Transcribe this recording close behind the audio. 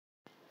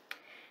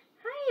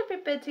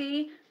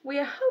everybody, we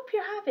hope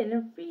you're having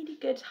a really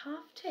good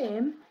half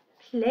term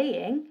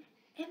playing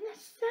in the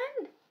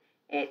sun.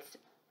 It's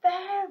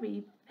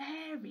very,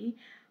 very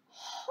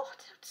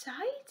hot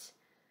outside,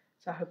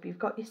 so I hope you've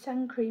got your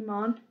sun cream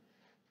on.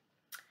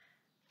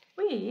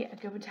 We are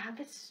going to have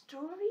a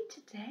story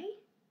today.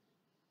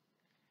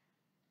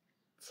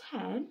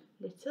 10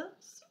 little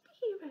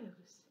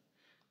superheroes,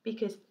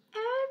 because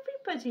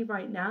everybody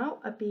right now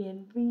are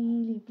being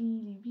really,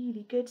 really,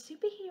 really good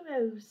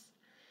superheroes.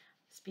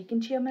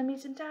 Speaking to your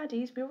mummies and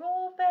daddies, we're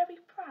all very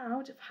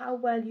proud of how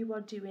well you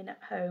are doing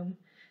at home.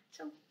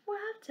 So well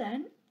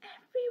done,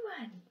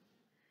 everyone.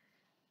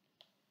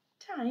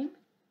 Time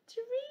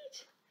to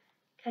read.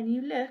 Can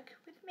you look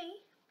with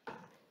me?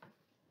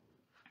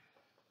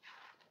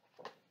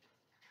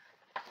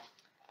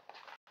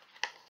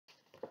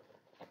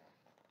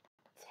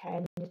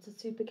 Ten little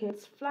super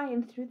kids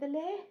flying through the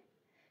lair.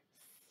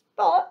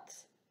 Spot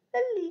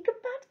the League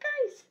of Bad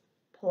Guys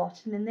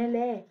plotting in their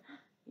lair.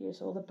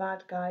 Here's all the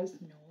bad guys,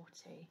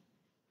 naughty.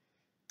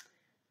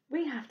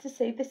 We have to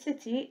save the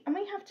city and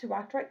we have to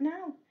act right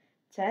now.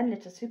 10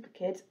 little super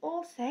kids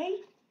all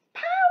say,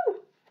 pow!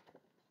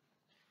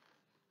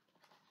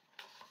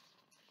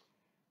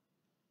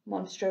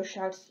 Monstro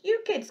shouts,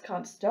 you kids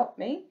can't stop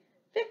me.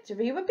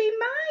 Victory would be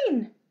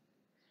mine.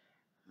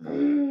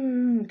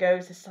 Vroom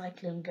goes the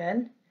cyclone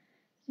gun.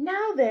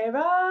 Now there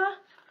are,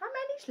 how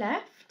many's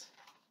left?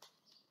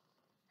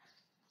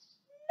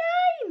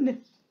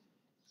 9!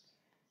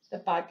 The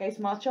bad guys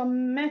march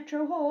on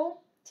Metro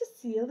Hall to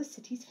seal the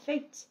city's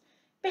fate.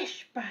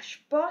 Bish,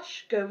 bash,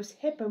 bosh goes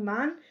Hippo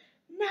Man.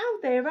 Now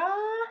there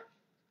are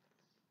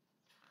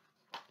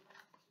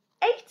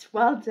 8.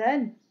 Well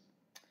done.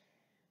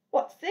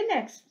 What's the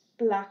next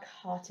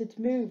black-hearted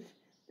move?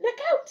 Look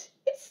out,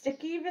 it's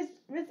Sticky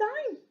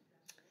Resign.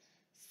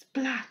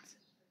 Splat,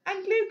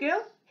 and Glue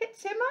Girl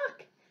hits her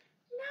mark.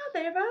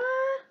 Now there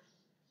are,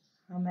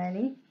 how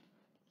many?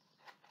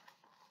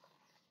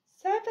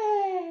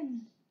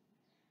 7.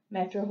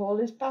 Metro Hall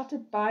is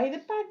battered by the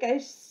bad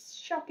guys'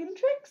 shocking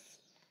tricks.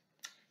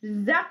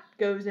 Zap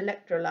goes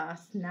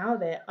Electrolast. Now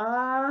there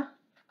are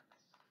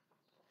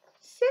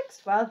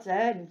 6. Well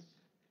done.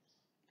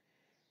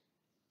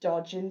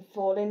 Dodging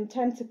falling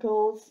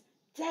tentacles,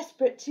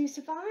 desperate to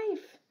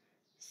survive.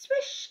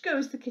 Swish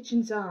goes the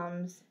kitchen's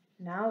arms.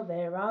 Now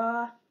there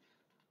are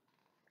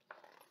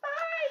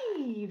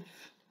 5.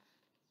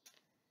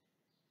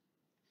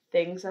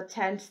 Things are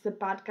tense. The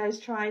bad guys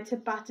try to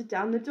batter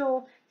down the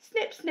door.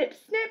 Snip, snip,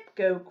 snip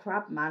go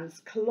Crabman's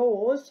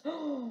claws.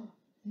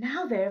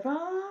 Now there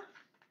are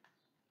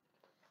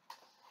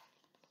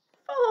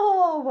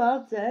 4.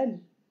 Well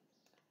done.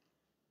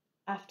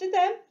 After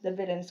them, the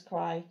villains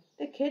cry.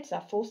 The kids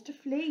are forced to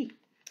flee.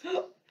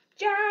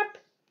 Jab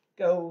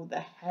go the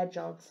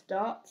hedgehog's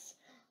darts.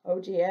 Oh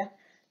dear.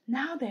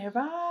 Now there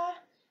are,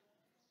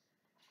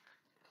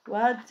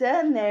 well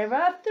done, there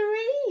are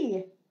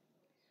 3.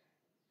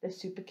 The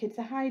super kids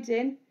are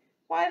hiding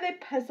while they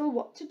puzzle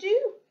what to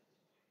do.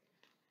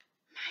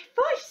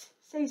 My voice,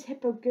 says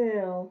Hippo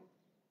Girl.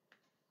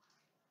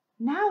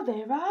 Now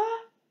there are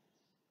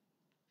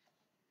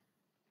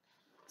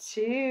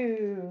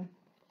 2.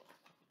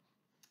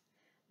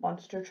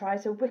 Monstro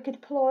tries a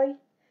wicked ploy,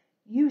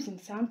 using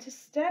sound to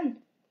stun.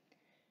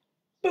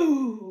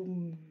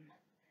 Boom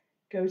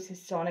goes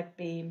his sonic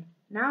beam.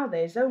 Now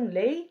there's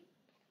only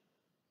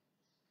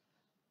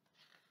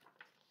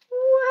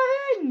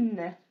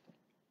 1.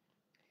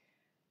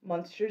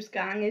 Monstro's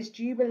gang is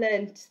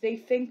jubilant. They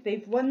think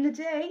they've won the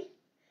day.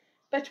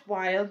 But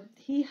while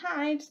he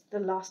hides, the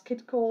last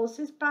kid calls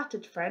his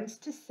battered friends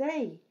to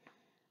say,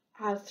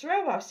 I'll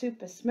throw our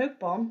super smoke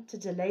bomb to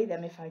delay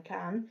them if I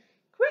can.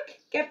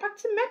 Quick, get back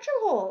to Metro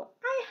Hall.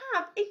 I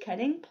have a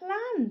cunning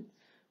plan.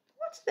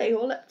 What are they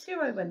all up to,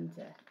 I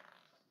wonder?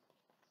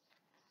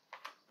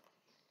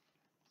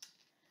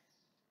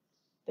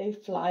 They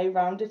fly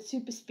round at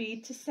super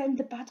speed to send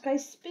the bad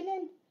guys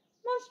spinning.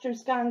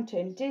 Monstro's gang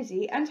turn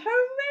dizzy and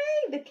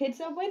hooray, the kids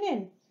are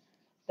winning.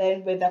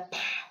 Then with a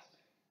pow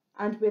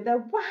and with a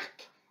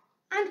whack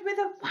and with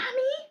a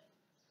whammy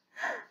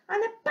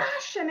and a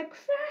bash and a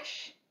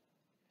crash,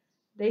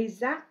 they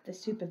zap the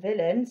super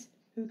villains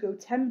who go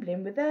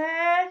tumbling with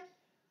a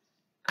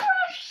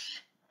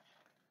crash.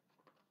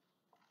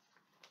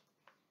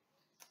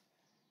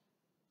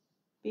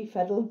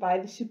 Befuddled by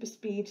the super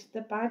speed,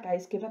 the bad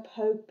guys give up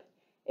hope.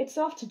 It's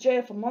off to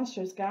jail for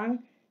Monstro's gang,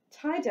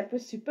 tied up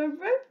with super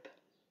rope.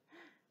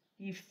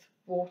 You've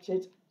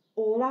thwarted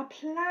all our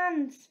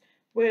plans,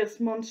 wails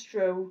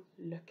Monstro,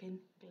 looking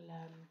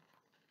glum.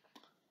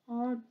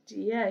 Oh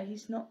dear,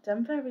 he's not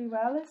done very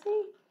well, has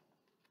he?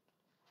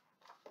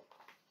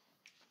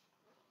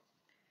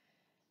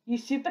 You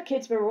super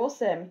kids were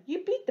awesome.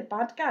 You beat the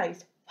bad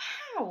guys.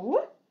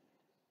 Wow!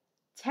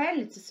 10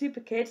 little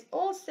super kids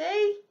all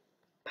say,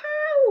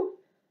 pow!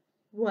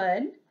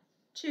 1,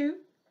 2,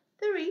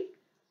 3,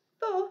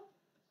 4,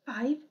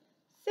 5,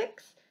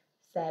 6,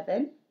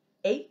 7,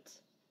 8,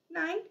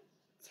 9, 10.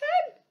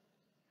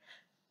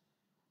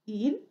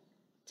 1,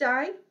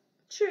 2,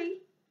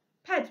 3,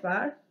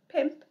 4,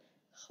 5,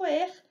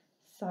 6,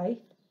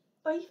 scythe,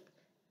 8,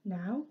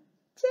 now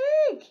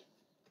dig.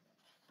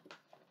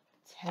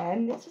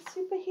 10 little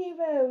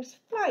superheroes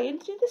flying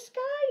through the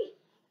sky.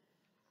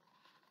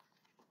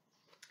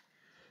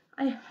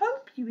 I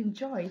hope you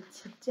enjoyed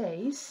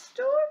today's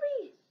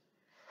story.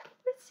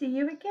 We'll see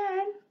you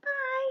again